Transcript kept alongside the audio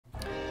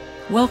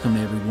Welcome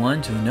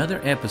everyone to another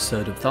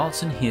episode of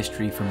Thoughts in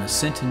History from a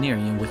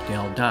Centenarian with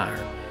Dale Dyer.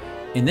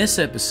 In this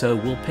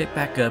episode, we'll pick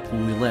back up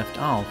where we left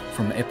off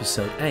from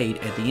episode 8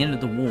 at the end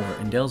of the war,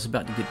 and Dale's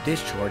about to get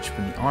discharged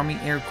from the Army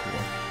Air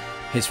Corp,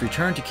 his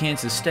return to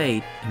Kansas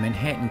State in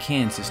Manhattan,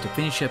 Kansas to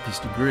finish up his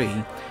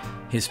degree,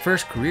 his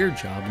first career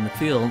job in the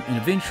field, and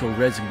eventual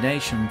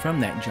resignation from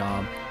that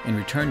job and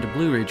return to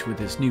Blue Ridge with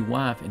his new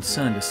wife and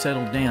son to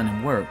settle down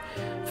and work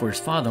for his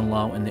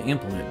father-in-law in the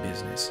implement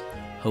business.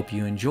 Hope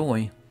you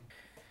enjoy.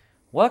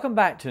 Welcome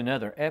back to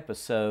another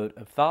episode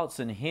of Thoughts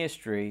in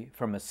History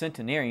from a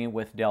Centenarian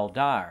with Dale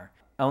Dyer.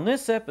 On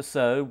this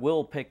episode,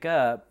 we'll pick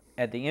up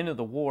at the end of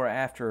the war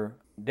after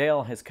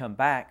Dale has come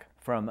back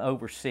from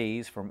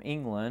overseas, from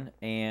England,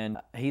 and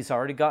he's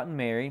already gotten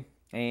married,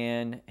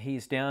 and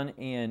he's down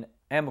in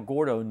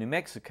Alamogordo, New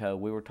Mexico.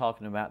 We were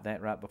talking about that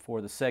right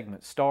before the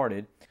segment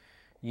started.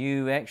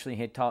 You actually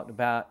had talked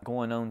about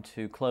going on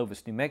to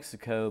Clovis, New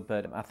Mexico,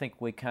 but I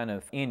think we kind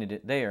of ended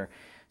it there.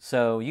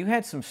 So you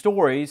had some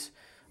stories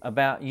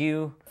about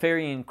you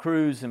ferrying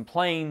crews and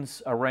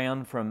planes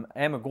around from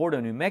Alamogordo,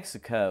 New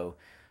Mexico.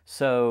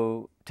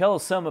 So tell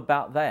us some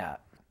about that.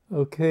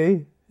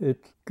 Okay,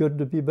 it's good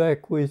to be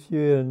back with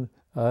you, and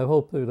I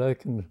hope that I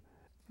can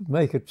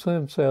make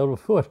sense out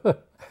of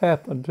what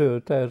happened to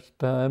at that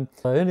time.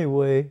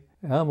 Anyway,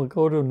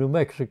 Alamogordo, New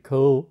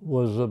Mexico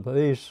was a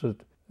base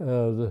that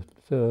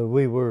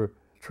we were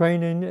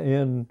training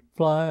in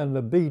flying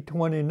the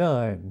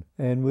B-29,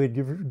 and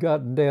we'd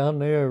gotten down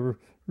there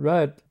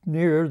right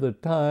near the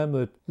time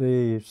that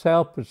the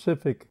South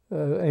Pacific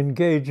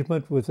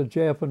engagement with the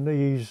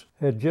Japanese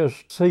had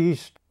just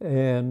ceased,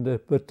 and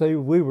but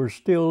we were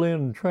still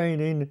in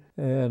training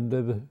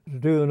and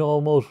doing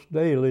almost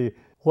daily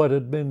what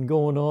had been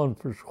going on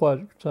for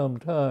quite some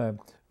time.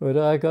 But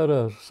I got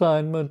an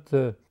assignment.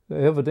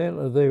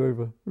 Evidently, they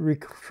were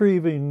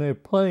retrieving the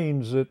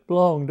planes that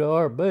belonged to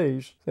our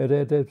base that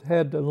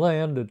had to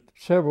land at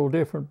several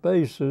different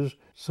bases,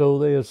 so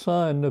they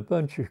assigned a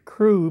bunch of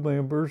crew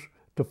members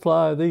to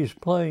fly these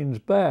planes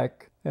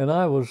back, and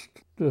I was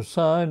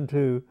assigned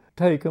to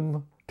take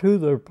them to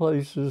their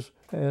places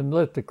and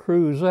let the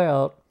crews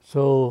out.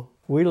 So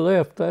we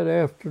left that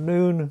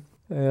afternoon,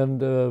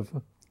 and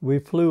we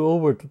flew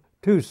over to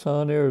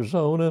Tucson,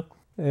 Arizona,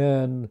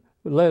 and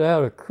let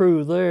out a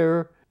crew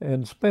there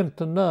and spent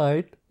the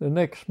night. The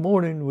next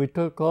morning we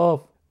took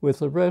off with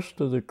the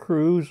rest of the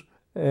crews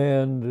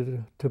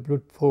and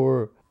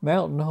for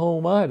Mountain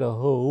Home,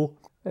 Idaho.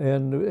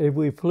 And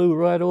we flew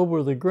right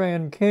over the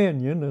Grand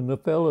Canyon, and the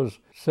fellows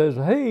says,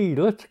 "Hey,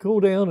 let's go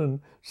down and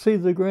see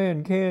the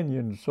Grand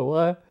Canyon." So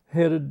I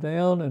headed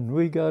down, and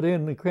we got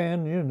in the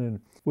canyon, and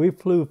we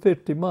flew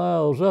 50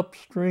 miles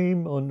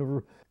upstream on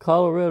the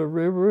Colorado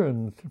River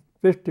and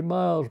 50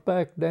 miles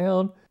back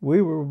down.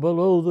 We were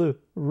below the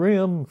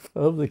rim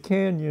of the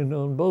canyon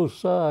on both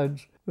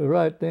sides,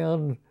 right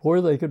down where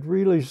they could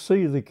really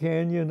see the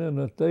canyon, and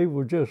that they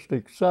were just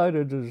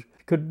excited as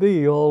could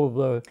be, all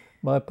of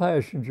my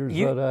passengers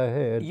that I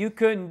had. You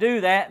couldn't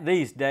do that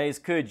these days,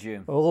 could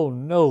you? Oh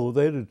no,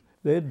 they'd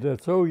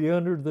throw you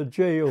under the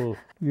jail.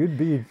 You'd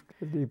be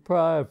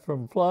deprived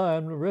from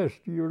flying the rest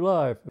of your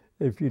life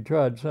if you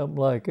tried something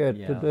like that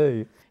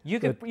today. You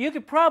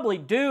could probably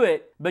do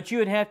it, but you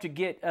would have to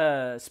get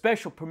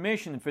special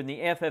permission from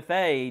the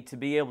FFA to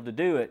be able to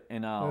do it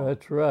and all.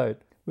 That's right.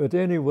 But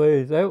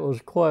anyway, that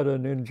was quite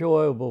an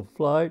enjoyable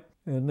flight.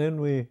 And then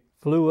we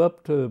flew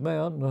up to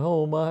Mountain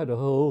Home,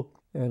 Idaho,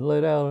 and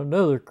let out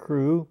another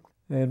crew.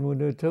 And when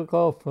we took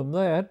off from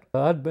that,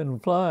 I'd been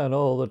flying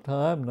all the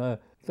time, and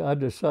I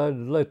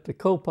decided to let the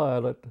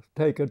co-pilot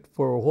take it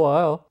for a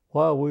while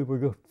we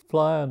were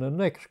flying the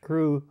next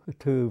crew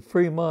to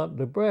Fremont,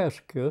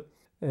 Nebraska.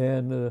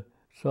 And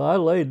so I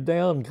laid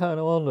down kind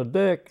of on the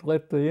deck,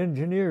 let the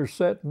engineer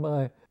sit in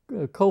my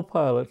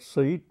co-pilot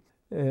seat,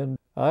 and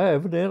I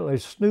evidently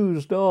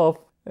snoozed off,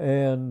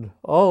 and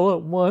all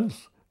at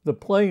once the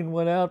plane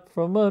went out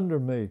from under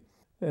me,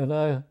 and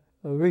I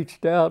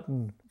reached out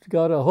and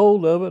got a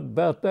hold of it.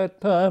 About that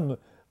time,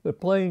 the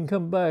plane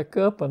come back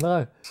up, and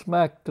I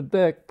smacked the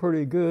deck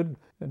pretty good,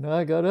 and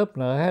I got up,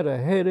 and I had a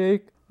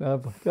headache. I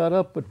got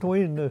up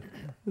between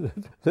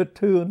the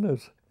two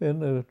in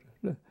the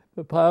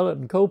pilot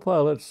and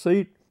co-pilot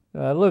seat.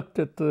 And I looked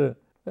at the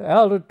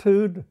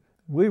altitude.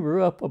 We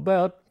were up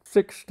about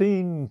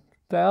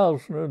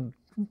 16,000,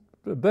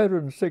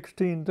 better than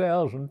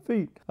 16,000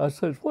 feet. I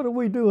says, "What are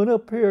we doing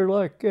up here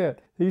like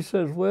that?" He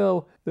says,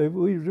 "Well,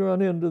 we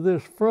run into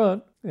this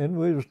front, and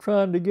we was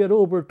trying to get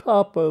over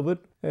top of it,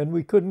 and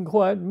we couldn't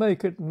quite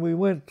make it, and we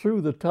went through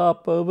the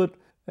top of it,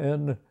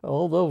 and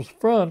all those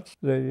fronts,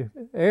 the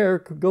air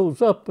goes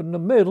up in the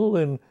middle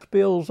and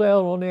spills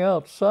out on the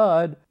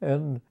outside,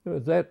 and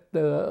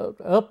that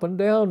up and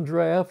down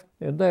draft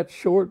in that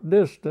short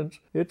distance,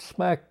 it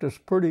smacked us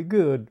pretty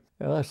good."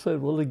 And I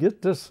said, "Well, to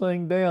get this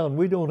thing down,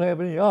 we don't have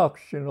any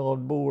oxygen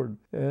on board."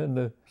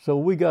 And so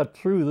we got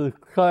through the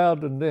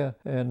cloud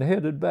and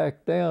headed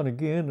back down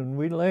again, and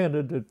we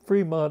landed at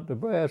Fremont,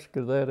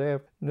 Nebraska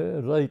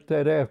late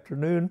that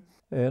afternoon.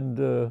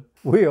 and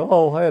we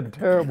all had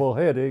terrible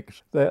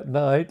headaches that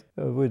night.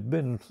 We'd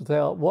been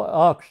without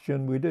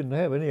oxygen. We didn't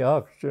have any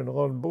oxygen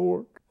on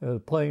board. The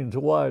plane's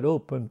wide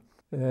open.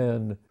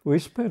 And we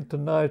spent the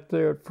night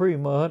there at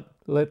Fremont,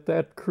 let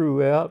that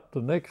crew out.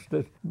 The next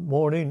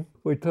morning,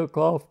 we took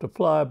off to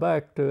fly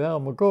back to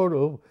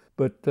Alamogordo,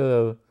 but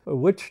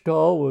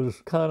Wichita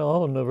was kind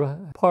of on the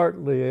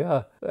partly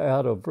out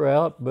of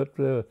route, but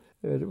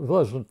it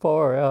wasn't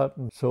far out.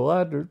 And so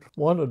I just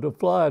wanted to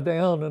fly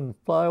down and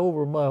fly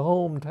over my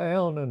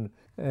hometown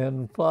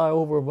and fly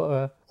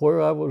over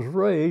where I was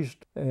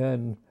raised,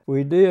 and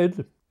we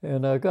did.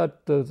 And I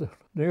got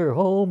near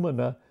home,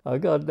 and I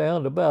got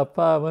down to about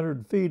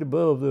 500 feet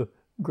above the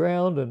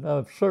ground, and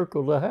I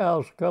circled the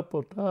house a couple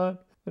of times,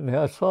 and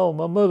I saw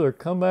my mother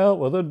come out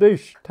with a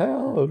dish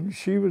towel, and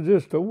she was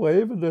just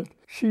waving it.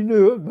 She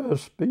knew it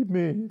must be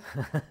me.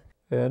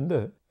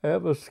 And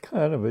that was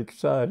kind of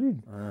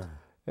exciting.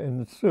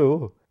 And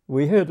so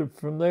we headed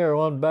from there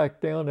on back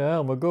down to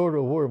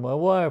Alamogordo where my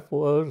wife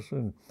was,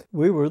 and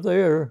we were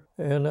there,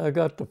 and I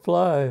got to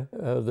fly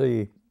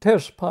the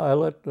test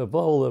pilot of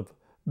all the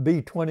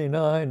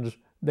B-29s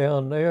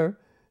down there.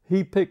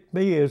 He picked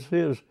me as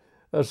his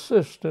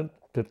assistant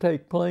to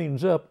take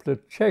planes up to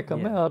check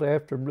them out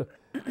after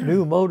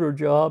new motor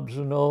jobs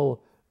and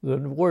all the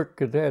work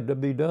that had to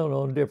be done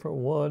on different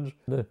ones.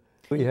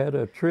 We had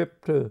a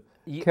trip to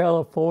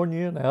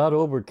California and out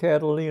over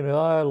Catalina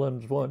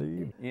Islands one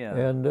evening.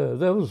 And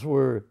those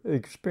were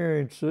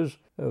experiences,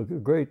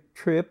 great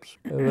trips.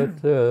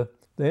 But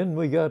then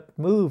we got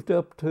moved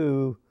up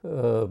to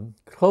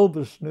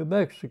Clovis, New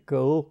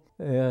Mexico,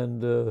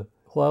 and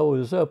while I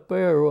was up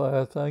there,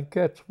 I think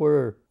that's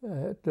where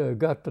I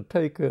got to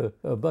take a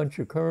bunch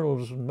of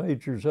colonels and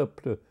majors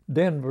up to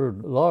Denver,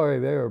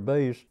 Laurie Air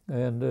Base,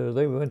 and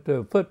they went to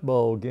a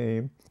football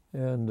game.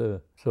 And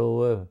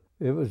so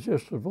it was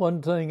just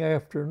one thing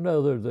after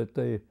another that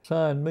they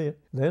signed me.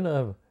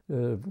 Then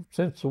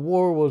since the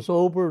war was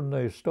over and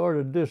they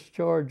started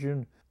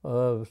discharging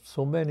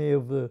so many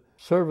of the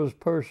service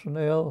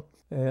personnel,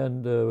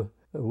 and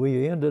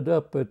we ended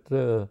up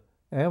at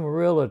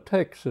Amarillo,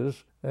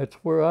 Texas. That's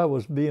where I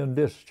was being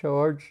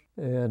discharged,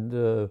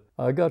 and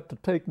I got to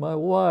take my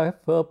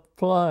wife up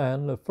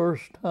flying the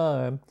first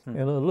time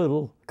in a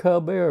little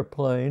Cub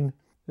airplane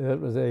that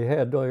they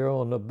had there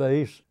on the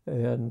base,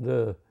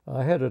 and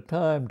I had a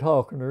time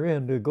talking her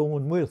into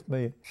going with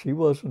me. She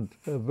wasn't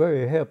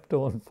very hep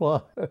on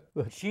flying.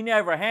 She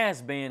never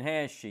has been,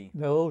 has she?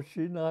 No,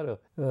 she's not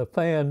a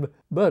fan,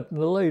 but in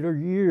the later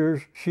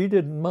years, she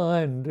didn't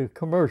mind the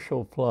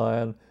commercial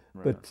flying,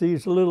 but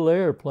these little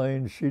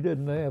airplanes, she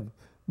didn't have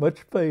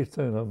much faith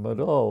in them at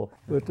all.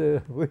 But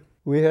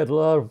we had a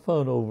lot of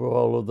fun over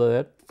all of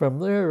that. From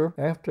there,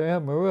 after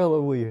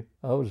Amarillo,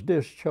 I was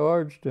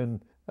discharged,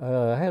 and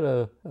I had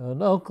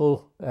an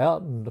uncle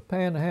out in the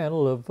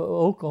panhandle of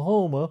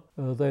Oklahoma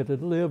that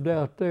had lived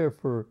out there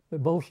for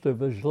most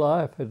of his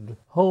life, had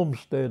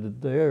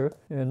homesteaded there,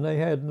 and they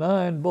had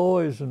 9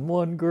 boys and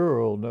 1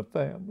 girl in the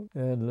family.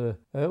 And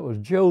that was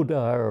Joe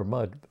Dyer,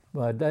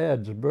 my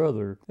dad's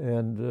brother,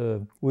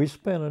 and we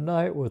spent a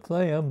night with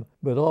them,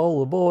 but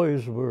all the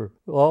boys were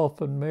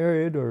often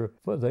married, or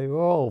they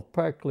were all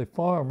practically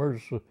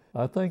farmers.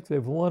 I think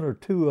there's 1 or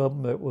 2 of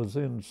them that was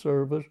in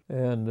service,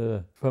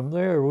 and from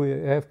there,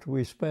 after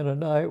we spent a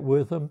night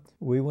with them,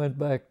 we went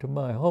back to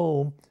my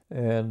home,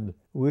 and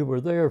we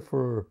were there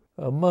for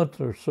a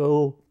month or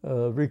so,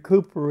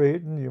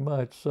 recuperating, you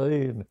might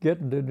say, and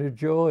getting to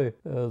enjoy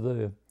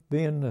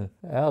being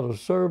out of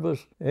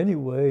service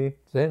anyway.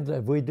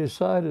 Then we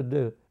decided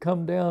to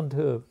come down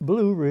to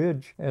Blue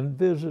Ridge and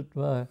visit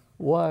my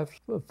wife's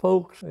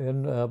folks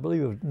in, I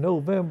believe it was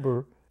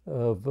November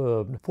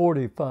of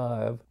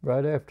 45,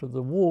 right after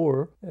the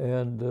war.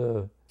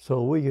 And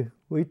so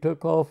we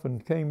took off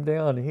and came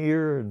down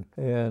here,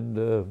 and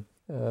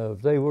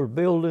they were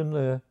building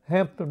the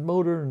Hampton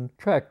Motor and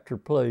Tractor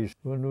place.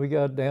 When we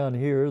got down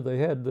here, they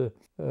had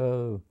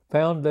the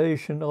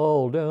foundation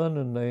all done,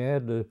 and they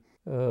had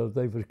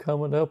they was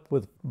coming up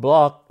with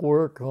block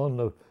work on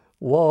the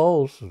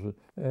walls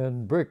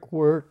and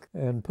brickwork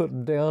and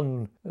putting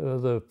down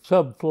the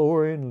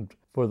subflooring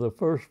for the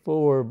first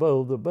floor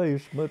above the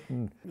basement.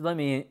 And let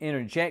me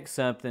interject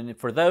something.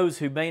 For those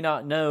who may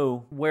not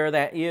know where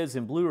that is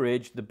in Blue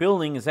Ridge, the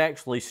building is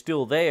actually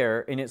still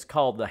there, and it's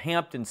called the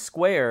Hampton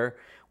Square,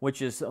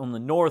 which is on the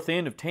north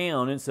end of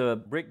town. It's a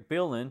brick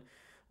building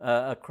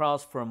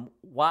across from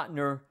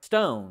Whitener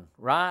Stone,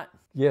 right?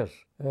 Yes,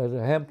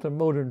 the Hampton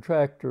Motor and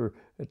Tractor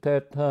at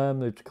that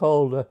time. It's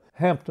called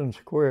Hampton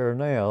Square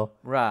now.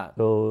 Right.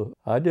 So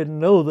I didn't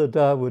know that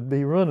I would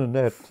be running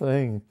that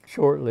thing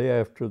shortly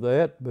after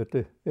that.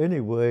 But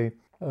anyway,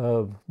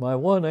 my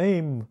one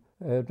aim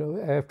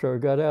after I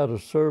got out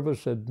of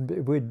service,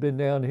 we'd been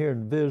down here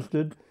and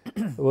visited,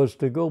 was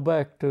to go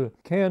back to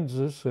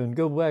Kansas and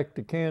go back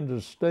to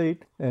Kansas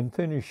State and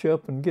finish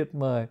up and get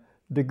my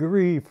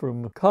degree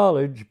from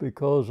college,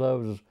 because I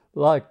was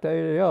liked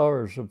 8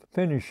 hours of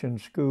finishing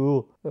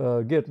school,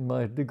 getting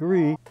my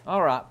degree.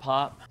 All right,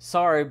 Pop.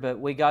 Sorry, but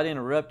we got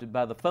interrupted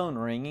by the phone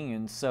ringing,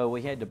 and so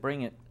we had to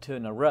bring it to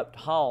an abrupt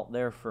halt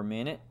there for a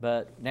minute.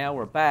 But now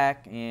we're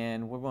back,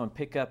 and we're going to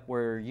pick up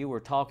where you were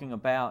talking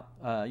about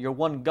your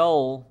one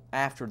goal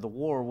after the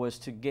war was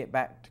to get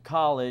back to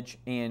college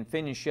and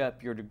finish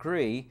up your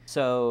degree.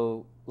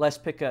 So let's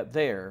pick up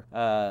there.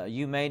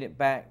 You made it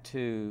back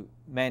to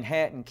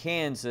Manhattan,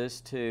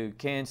 Kansas, to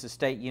Kansas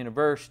State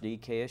University,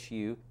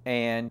 KSU,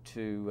 and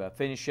to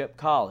finish up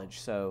college.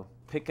 So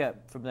pick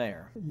up from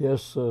there.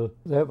 Yes,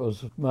 that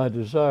was my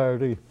desire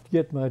to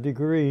get my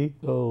degree.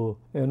 So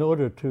in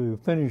order to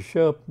finish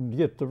up and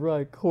get the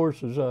right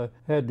courses, I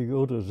had to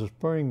go to the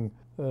spring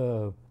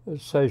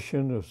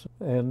session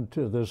and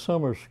to the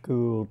summer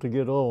school to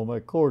get all my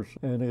courses.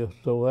 And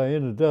so I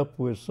ended up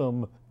with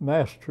some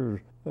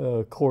master's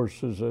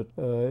courses that,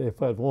 if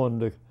I'd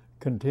wanted to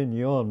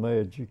continue on my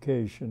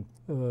education.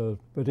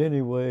 But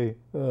anyway,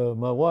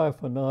 my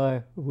wife and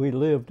I, we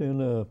lived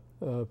in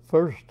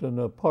first an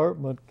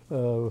apartment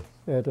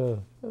at a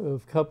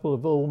couple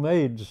of old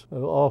maids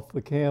off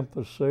the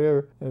campus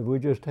there, and we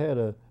just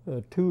had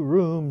 2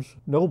 rooms,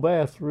 no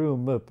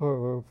bathroom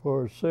for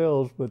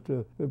ourselves, but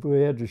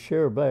we had to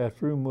share a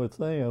bathroom with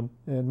them.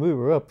 And we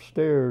were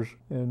upstairs,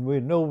 and we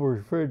had no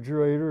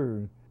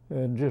refrigerator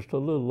and just a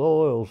little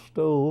oil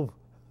stove.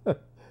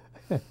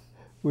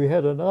 We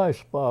had an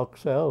ice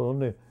box out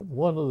on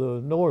one of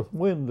the north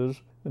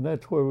windows, and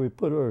that's where we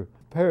put our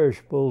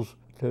perishables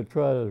to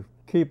try to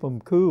keep them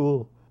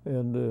cool.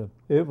 And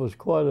it was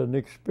quite an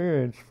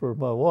experience for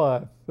my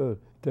wife to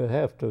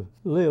have to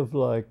live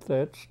like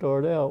that,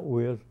 start out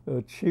with.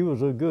 She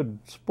was a good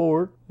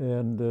sport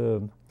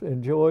and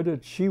enjoyed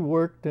it. She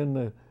worked in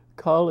the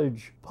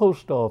college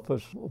post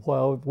office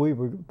while we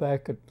were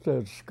back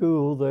at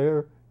school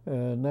there,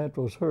 and that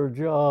was her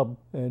job,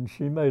 and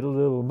she made a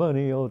little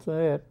money on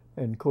that.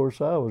 And of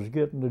course I was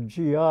getting the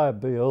GI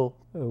Bill,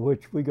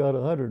 which we got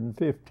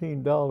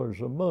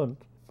 $115 a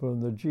month from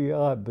the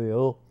GI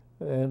Bill.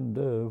 And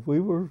we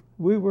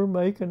were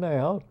making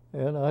out,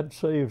 and I'd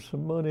saved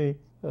some money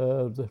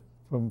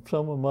from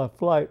some of my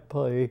flight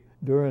pay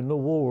during the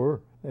war.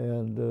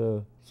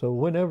 And so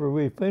whenever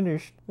we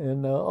finished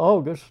in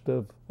August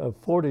of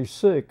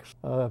 '46,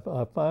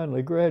 I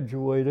finally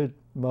graduated.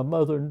 My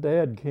mother and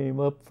dad came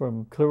up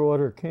from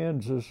Clearwater,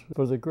 Kansas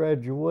for the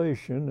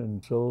graduation,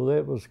 and so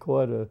that was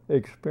quite an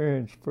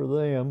experience for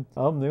them.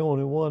 I'm the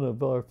only one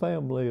of our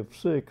family of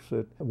 6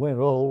 that went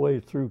all the way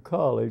through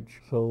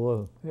college.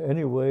 So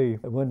anyway,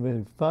 when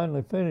we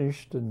finally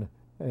finished, and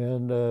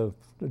the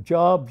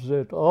jobs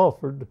that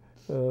offered,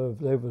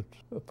 they was,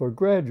 for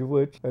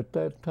graduates at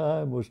that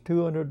time, was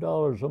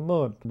 $200 a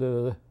month.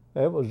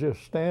 That was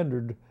just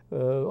standard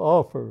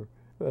offer.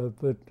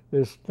 But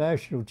this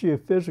National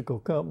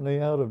Geophysical Company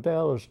out of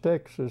Dallas,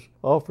 Texas,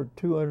 offered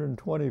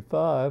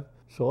 $225.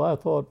 So I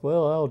thought,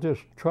 well, I'll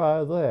just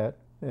try that.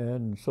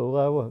 And so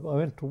I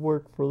went to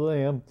work for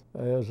them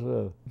as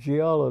a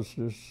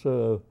geologist.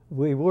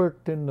 We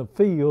worked in the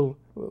field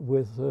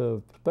with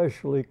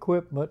special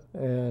equipment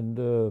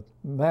and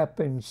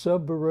mapping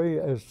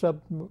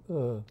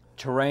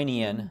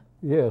terranean.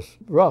 Yes,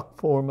 rock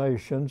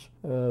formations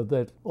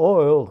that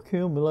oil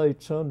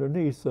accumulates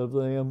underneath of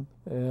them.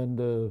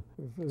 And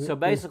so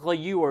basically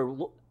you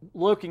were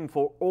looking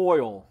for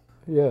oil.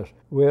 Yes.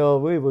 Well,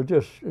 we were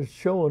just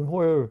showing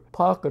where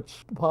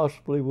pockets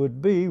possibly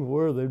would be,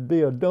 where there'd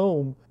be a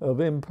dome of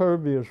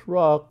impervious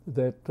rock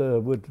that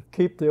would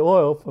keep the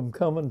oil from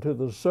coming to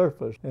the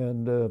surface.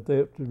 And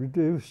they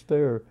reduced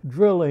their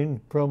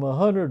drilling from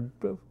 100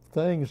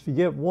 things to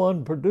get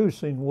one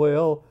producing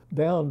well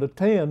down to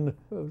 10.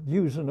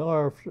 Using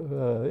our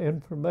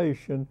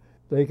information,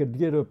 they could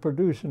get a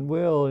producing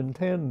well in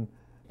 10.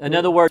 In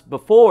other words,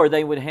 before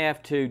they would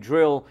have to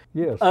drill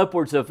yes.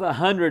 upwards of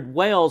 100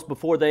 wells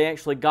before they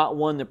actually got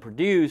one that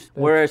produced,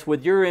 whereas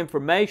with your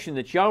information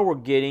that y'all were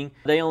getting,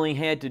 they only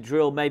had to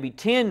drill maybe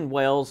 10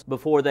 wells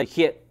before they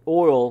hit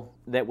oil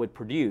that would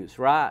produce,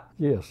 right?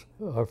 Yes.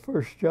 Our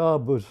first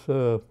job was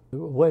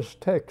West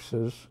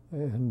Texas,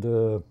 and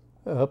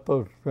up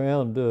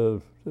around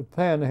the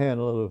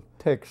panhandle of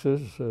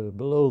Texas,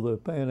 below the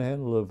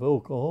panhandle of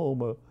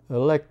Oklahoma,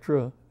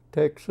 Electra,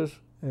 Texas,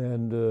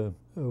 and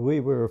we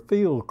were a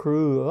field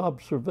crew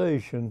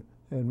observation,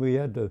 and we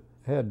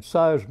had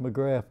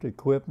seismograph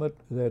equipment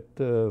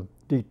that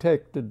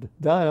detected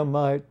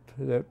dynamite.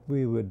 That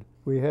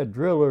we had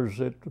drillers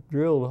that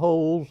drilled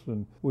holes,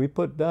 and we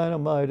put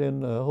dynamite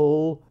in the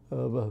hole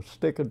of a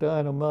stick of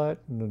dynamite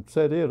and then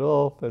set it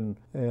off, and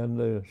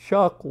the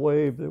shock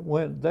wave that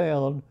went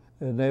down,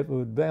 and it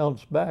would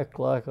bounce back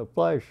like a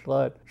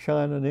flashlight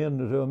shining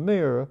into a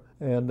mirror,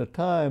 and the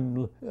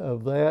time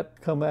of that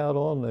come out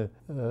on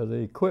the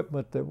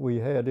equipment that we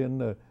had in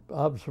the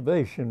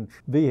observation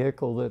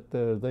vehicle that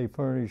they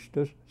furnished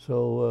us.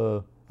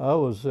 So I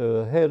was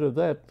head of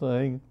that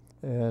thing,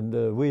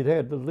 and we'd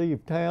had to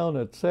leave town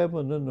at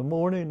 7 in the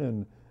morning,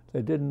 and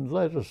they didn't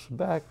let us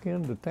back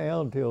into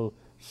town till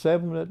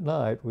 7 at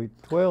night.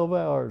 12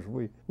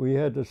 hours we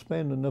had to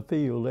spend in the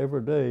field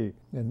every day.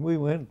 And we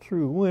went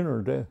through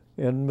winter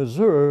in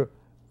Missouri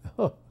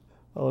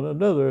on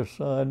another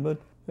assignment,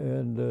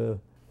 and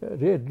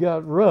it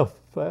got rough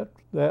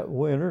that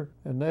winter,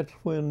 and that's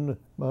when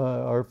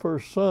our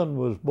first son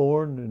was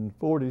born in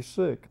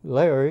 '46,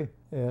 Larry,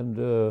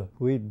 and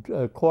we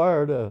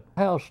acquired a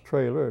house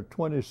trailer, a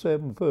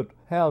 27-foot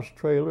house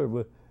trailer,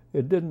 but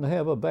it didn't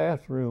have a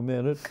bathroom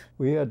in it.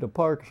 We had to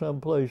park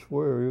someplace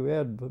where we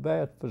had a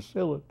bath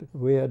facility.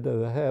 We had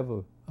to have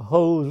a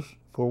hose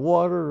for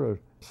water, a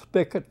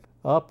spigot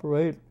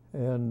operate,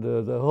 and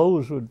the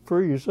hose would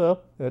freeze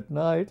up at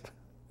night.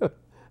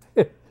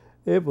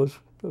 It was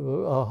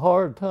a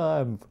hard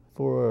time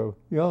for a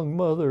young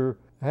mother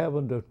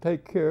having to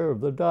take care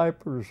of the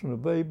diapers and the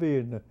baby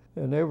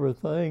and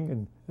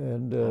everything,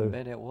 and I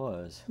bet it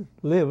was.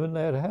 live in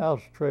that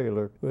house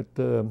trailer.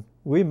 But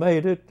we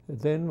made it.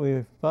 Then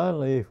we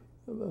finally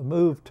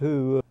moved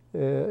to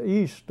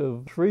east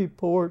of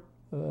Shreveport,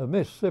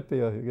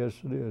 Mississippi, I guess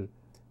it is.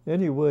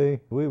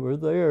 Anyway, we were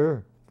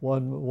there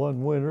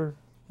one winter,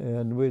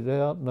 and we was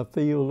out in the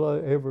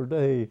field every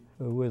day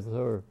with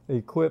our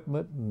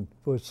equipment, and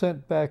was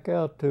sent back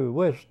out to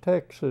West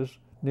Texas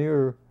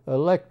near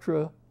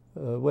Electra,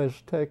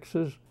 West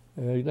Texas.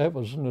 That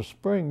was in the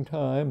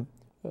springtime.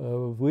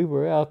 We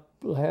were out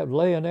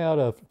laying out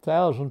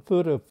 1,000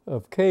 foot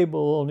of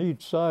cable on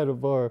each side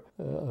of our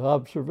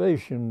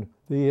observation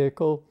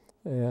vehicle,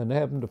 and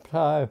having to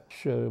tie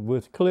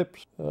with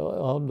clips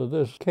onto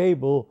this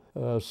cable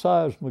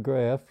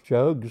seismograph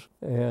jugs,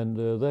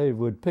 and they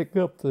would pick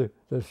up the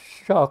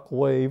shock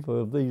wave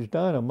of these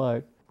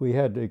dynamite we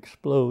had to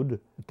explode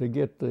to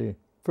get the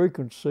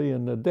frequency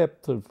and the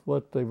depth of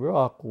what the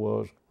rock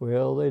was.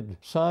 Well, they'd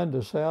signed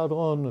us out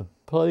on the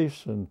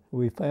place, and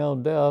we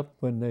found out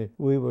when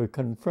we were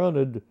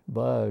confronted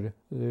by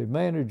the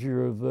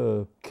manager of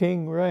the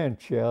King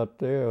Ranch out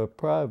there, a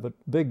private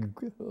big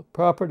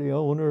property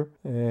owner,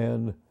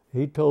 and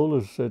he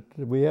told us that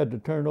we had to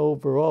turn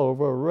over all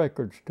of our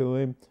records to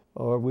him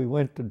or we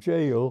went to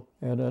jail.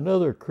 And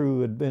another crew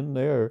had been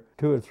there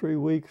 2 or 3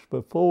 weeks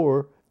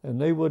before, and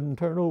they wouldn't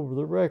turn over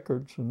the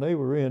records, and they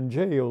were in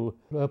jail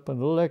up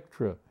in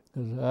Electra.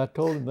 I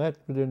told him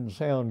that didn't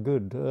sound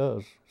good to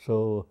us,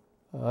 so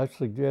I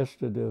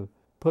suggested to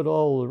put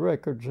all the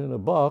records in a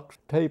box,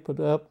 tape it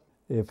up,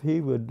 if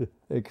he would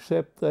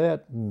accept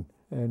that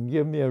and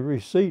give me a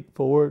receipt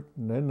for it,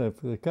 and then if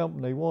the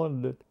company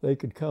wanted it, they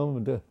could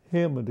come to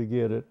him to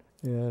get it.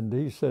 And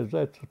he says,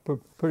 that's a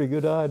pretty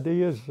good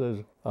idea.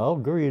 Says, I'll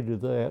agree to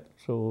that.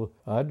 So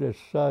I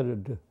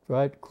decided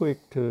right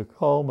quick to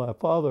call my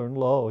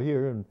father-in-law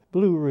here in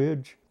Blue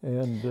Ridge.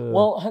 And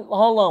well,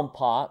 hold on,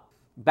 Pop.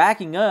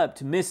 Backing up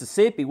to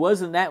Mississippi,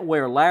 wasn't that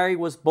where Larry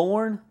was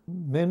born?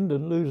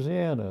 Minden,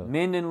 Louisiana.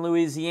 Minden,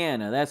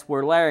 Louisiana. That's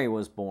where Larry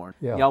was born.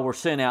 Yeah. Y'all were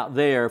sent out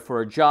there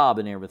for a job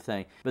and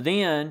everything. But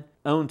then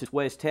on to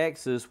West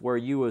Texas, where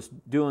you was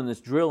doing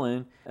this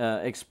drilling,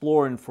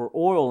 exploring for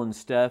oil and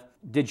stuff.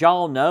 Did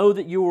y'all know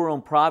that you were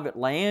on private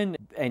land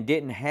and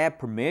didn't have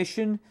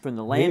permission from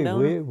the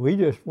landowner? We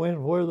just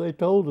went where they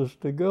told us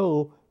to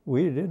go.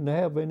 We didn't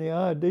have any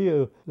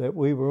idea that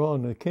we were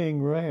on the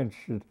King Ranch.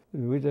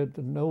 We had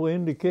no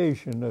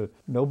indication.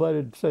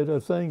 Nobody said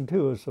a thing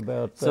to us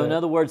about that. So in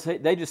other words,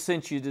 they just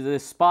sent you to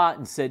this spot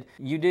and said,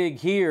 you dig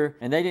here,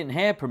 and they didn't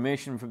have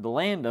permission from the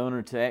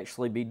landowner to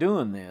actually be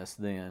doing this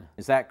then.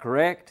 Is that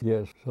correct?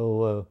 Yes.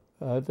 So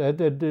that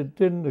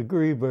didn't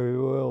agree very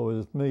well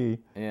with me.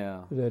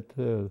 Yeah.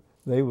 That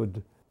they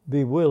would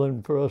be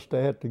willing for us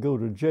to have to go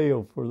to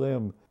jail for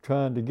them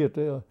trying to get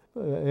the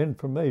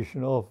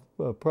information off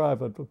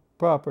private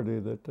property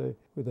that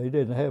they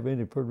didn't have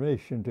any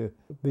permission to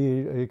be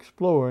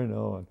exploring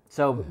on.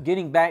 So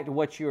getting back to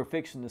what you were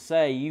fixing to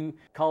say, you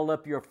called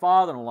up your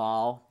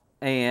father-in-law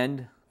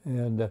and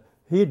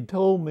he'd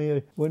told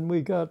me when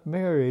we got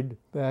married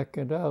back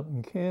out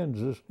in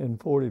Kansas in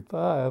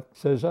 '45,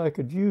 says I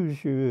could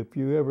use you if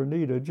you ever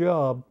need a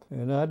job.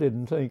 And I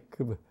didn't think,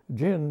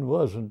 Jen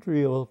wasn't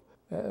real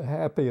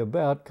happy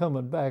about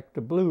coming back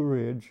to Blue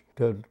Ridge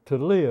to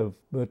live,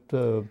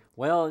 but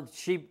well,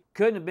 she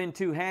couldn't have been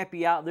too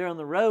happy out there on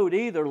the road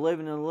either,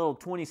 living in a little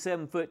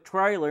 27-foot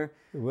trailer,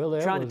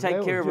 trying to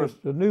take care of her.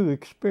 Just a new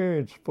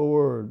experience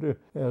for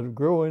her,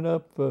 growing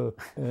up,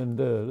 and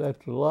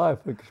that's a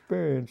life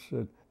experience.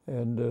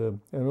 And in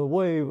a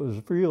way, it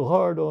was real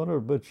hard on her,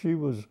 but she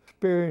was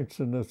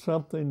experiencing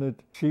something that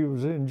she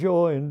was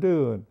enjoying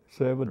doing.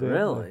 So evidently.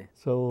 Really?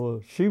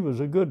 So she was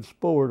a good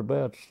sport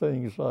about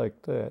things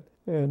like that.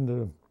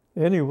 And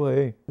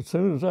anyway, as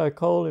soon as I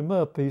called him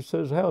up, he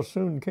says, how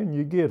soon can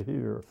you get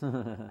here?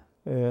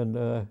 And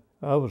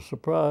I was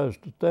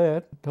surprised at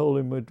that. I told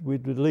him that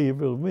we'd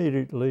leave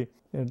immediately.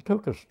 And it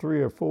took us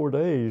 3 or 4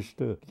 days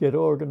to get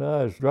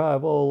organized,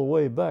 drive all the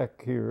way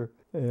back here.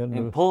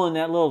 And pulling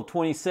that little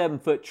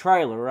 27-foot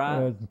trailer, right?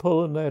 And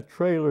pulling that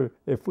trailer,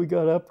 if we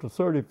got up to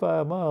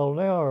 35 miles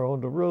an hour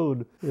on the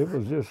road, it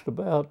was just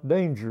about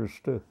dangerous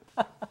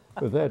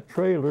with that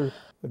trailer.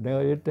 Now,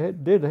 it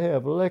did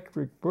have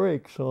electric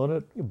brakes on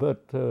it,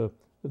 but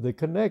the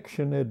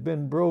connection had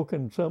been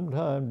broken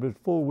sometime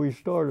before we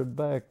started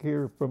back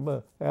here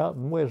from out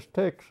in West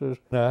Texas.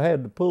 And I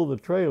had to pull the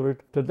trailer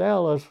to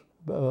Dallas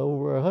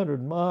over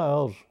 100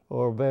 miles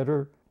or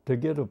better to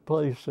get a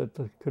place that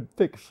could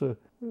fix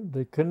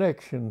the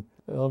connection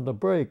on the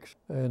brakes.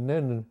 And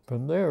then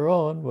from there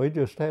on, we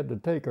just had to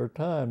take our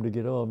time to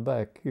get on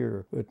back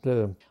here.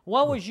 But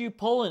what was you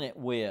pulling it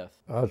with?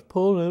 I was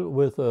pulling it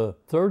with a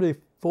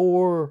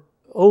 34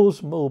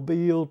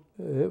 Oldsmobile.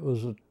 It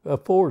was a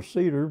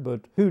four-seater,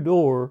 but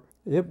two-door.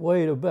 It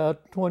weighed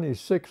about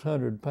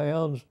 2,600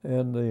 pounds,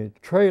 and the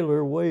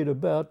trailer weighed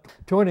about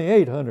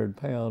 2,800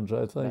 pounds,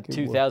 I think. About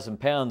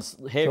 2,000 pounds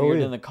heavier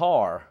than the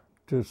car.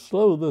 To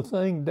slow the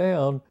thing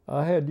down,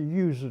 I had to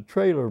use the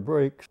trailer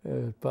brakes.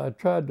 If I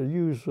tried to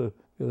use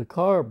the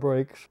car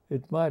brakes,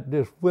 it might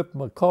just whip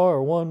my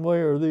car one way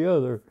or the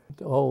other.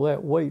 All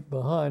that weight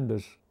behind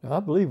us.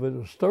 I believe it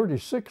was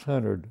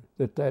 3,600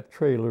 that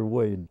trailer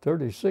weighed.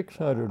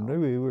 3,600.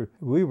 Wow.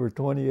 We were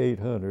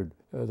 2,800.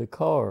 The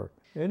car.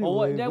 Anyway,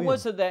 well, that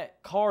wasn't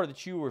that car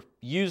that you were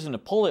using to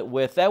pull it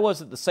with. That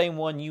wasn't the same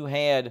one you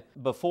had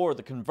before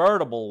the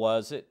convertible,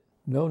 was it?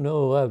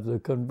 No, the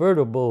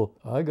convertible,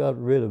 I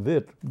got rid of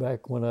it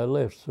back when I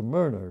left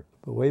Smyrna,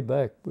 way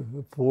back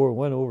before I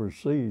went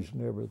overseas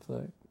and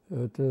everything.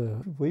 But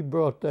we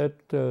brought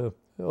that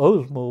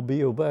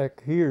Oldsmobile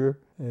back here,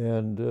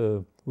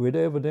 and we'd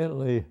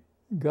evidently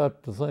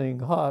got the thing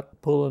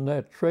hot pulling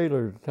that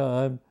trailer at the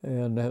time,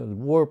 and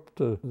warped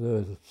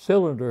the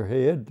cylinder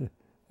head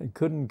and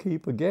couldn't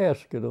keep a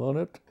gasket on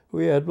it.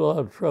 We had a lot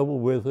of trouble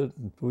with it,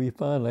 and we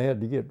finally had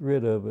to get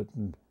rid of it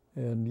and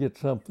get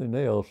something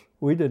else.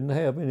 We didn't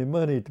have any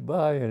money to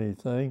buy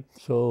anything,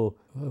 so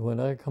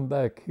when I come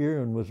back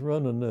here and was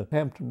running the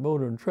Hampton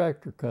Motor and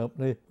Tractor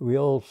Company, we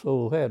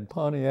also had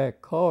Pontiac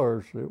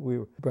cars that we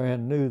were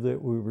brand new that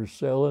we were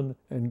selling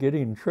and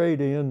getting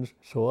trade-ins.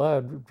 So I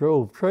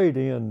drove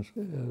trade-ins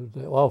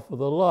off of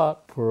the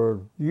lot for a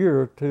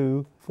year or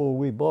two before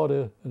we bought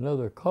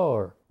another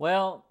car.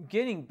 Well,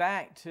 getting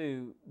back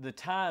to the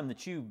time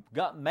that you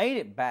made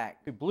it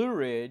back to Blue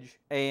Ridge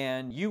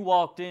and you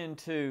walked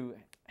into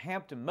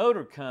Hampton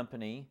Motor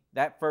Company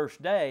that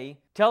first day,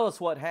 tell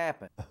us what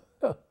happened.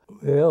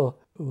 Well,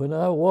 when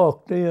I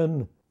walked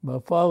in, my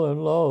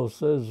father-in-law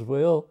says,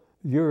 well,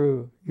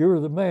 you're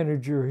the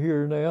manager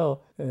here now,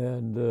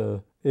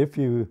 and if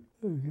you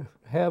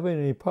have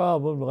any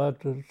problem,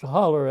 just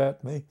holler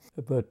at me.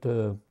 But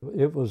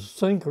it was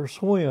sink or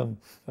swim.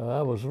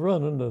 I was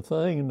running the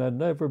thing, and I'd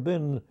never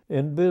been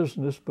in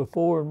business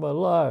before in my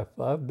life.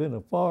 I've been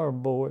a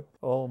farm boy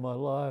all my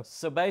life.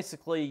 So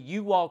basically,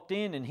 you walked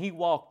in and he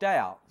walked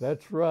out.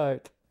 That's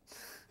right.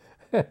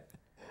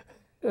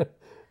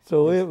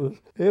 So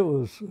it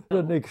was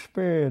an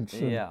experience,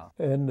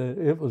 and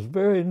it was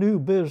very new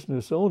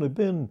business. Only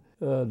been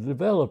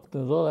developed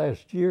in the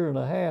last year and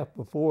a half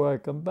before I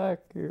come back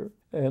here,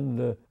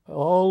 and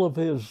all of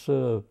his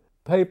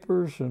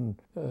papers and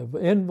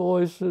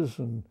invoices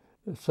and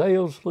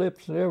sales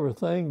slips and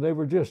everything, they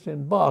were just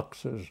in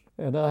boxes,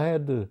 and I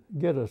had to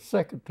get a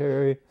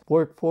secretary to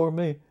work for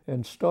me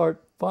and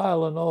start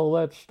filing all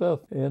that stuff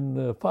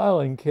in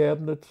filing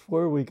cabinets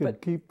where we could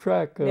keep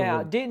track of it.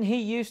 Now, didn't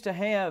he used to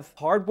have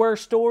hardware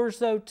stores,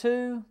 though,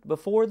 too,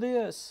 before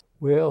this?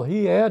 Well,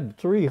 he had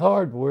 3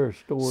 hardware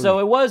stores. So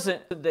it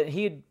wasn't that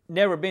he had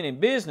never been in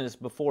business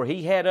before.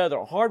 He had other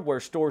hardware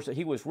stores that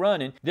he was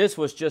running. This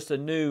was just a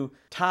new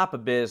type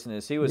of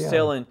business. He was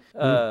selling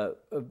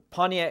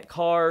Pontiac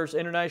cars,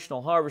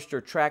 International Harvester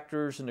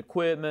tractors and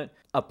equipment,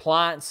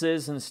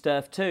 appliances and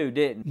stuff, too,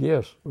 didn't he?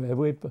 Yes,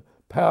 we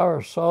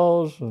power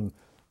saws and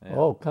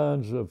all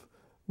kinds of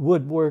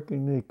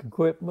woodworking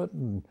equipment,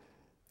 and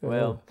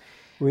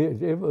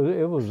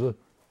it was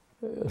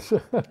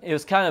it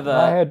was kind of a...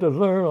 I had to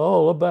learn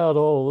all about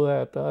all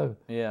that.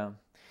 Yeah.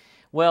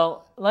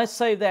 Well, let's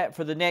save that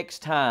for the next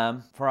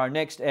time, for our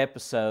next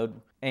episode,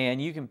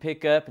 and you can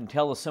pick up and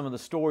tell us some of the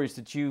stories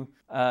that you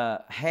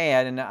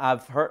had, and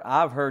I've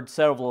heard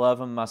several of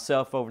them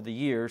myself over the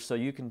years, so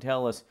you can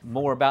tell us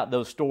more about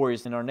those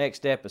stories in our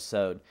next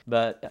episode.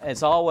 But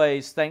as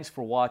always, thanks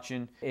for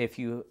watching. If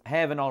you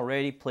haven't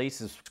already, please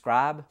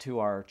subscribe to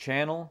our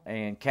channel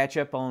and catch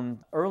up on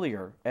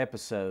earlier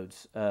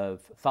episodes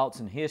of Thoughts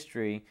in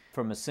History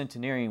from a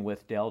Centenarian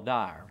with Dale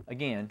Dyer.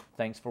 Again,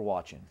 thanks for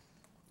watching.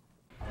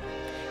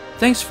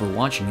 Thanks for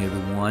watching,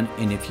 everyone,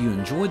 and if you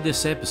enjoyed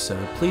this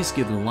episode, please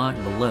give it a like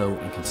below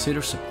and consider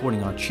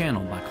supporting our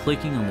channel by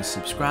clicking on the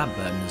subscribe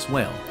button as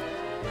well.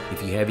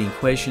 If you have any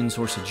questions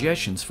or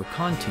suggestions for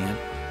content,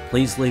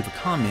 please leave a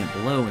comment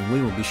below and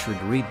we will be sure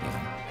to read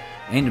them.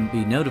 And to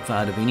be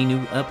notified of any new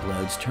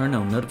uploads, turn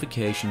on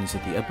notifications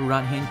at the upper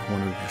right-hand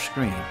corner of your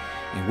screen,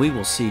 and we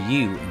will see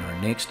you in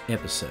our next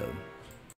episode.